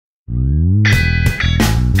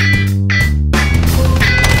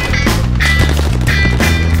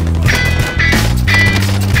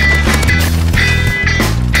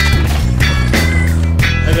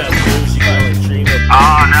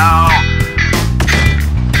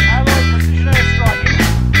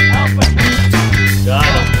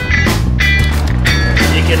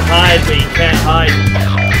red, but you can't hide.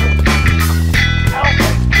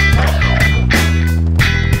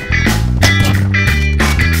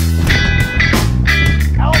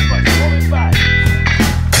 Alpha's pulling back.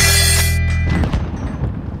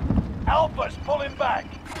 Alpha's pulling back.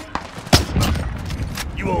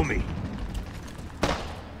 You owe me.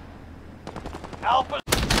 Alpha's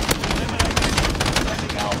eliminated.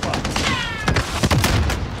 Alpha.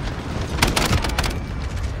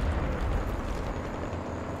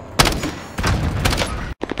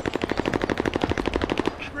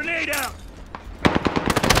 Grenade out!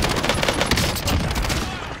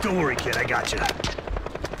 Don't worry, kid, I got you.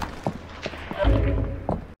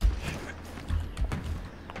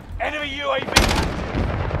 Enemy UAV.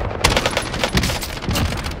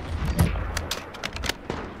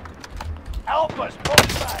 Alpha's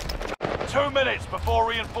pulling back. 2 minutes before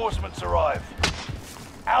reinforcements arrive.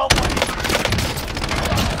 Alpha.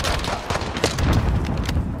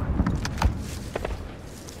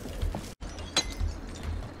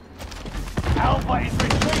 Alpha is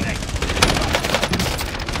retreating.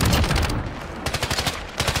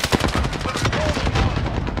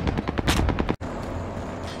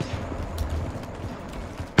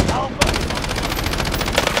 Alpha.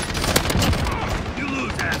 You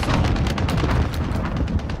lose, asshole.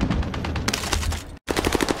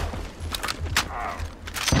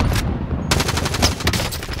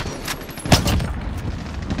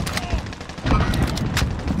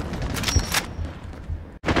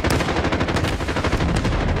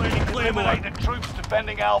 Eliminate the troops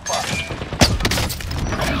defending Alpha.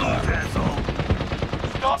 You lose, asshole.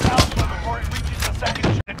 Stop Alpha before it reaches the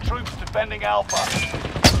second. The troops defending Alpha.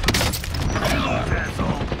 You lose,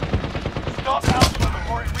 asshole. Stop Alpha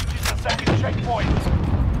before it reaches the second checkpoint.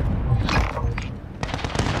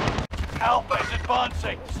 Alpha is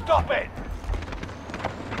advancing. Stop it.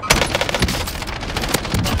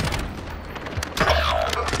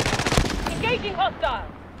 Engaging hostile.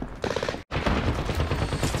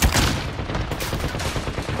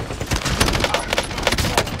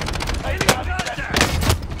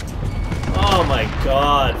 Oh my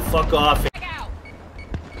god, fuck off.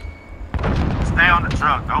 Stay on the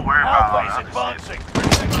truck. Don't worry about Alpha is all that. advancing.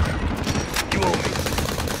 You owe me.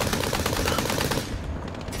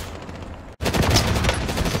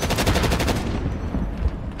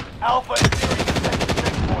 Alpha is nearing the second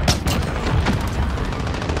checkpoint.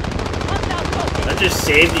 I just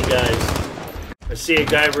saved you guys. I see a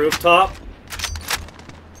guy rooftop.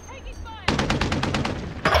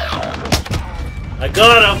 I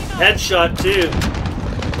got him! Headshot too.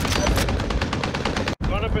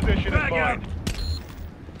 Gun position is mine.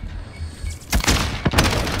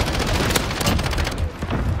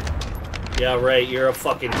 Yeah, right, you're a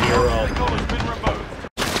fucking hero. Vehicle has been removed.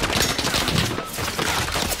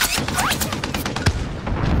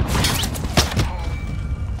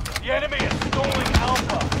 The enemy is stalling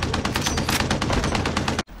Alpha.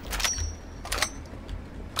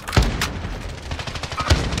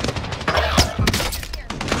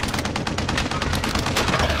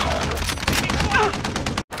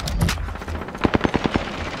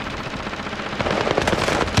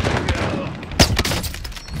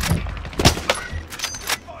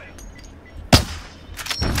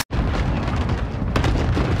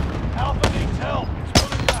 Alpha needs help. It's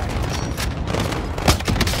pulling back.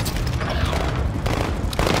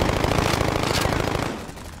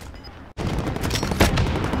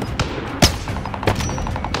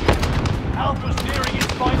 Alpha's nearing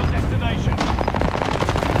its final destination.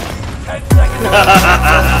 10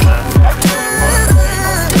 seconds.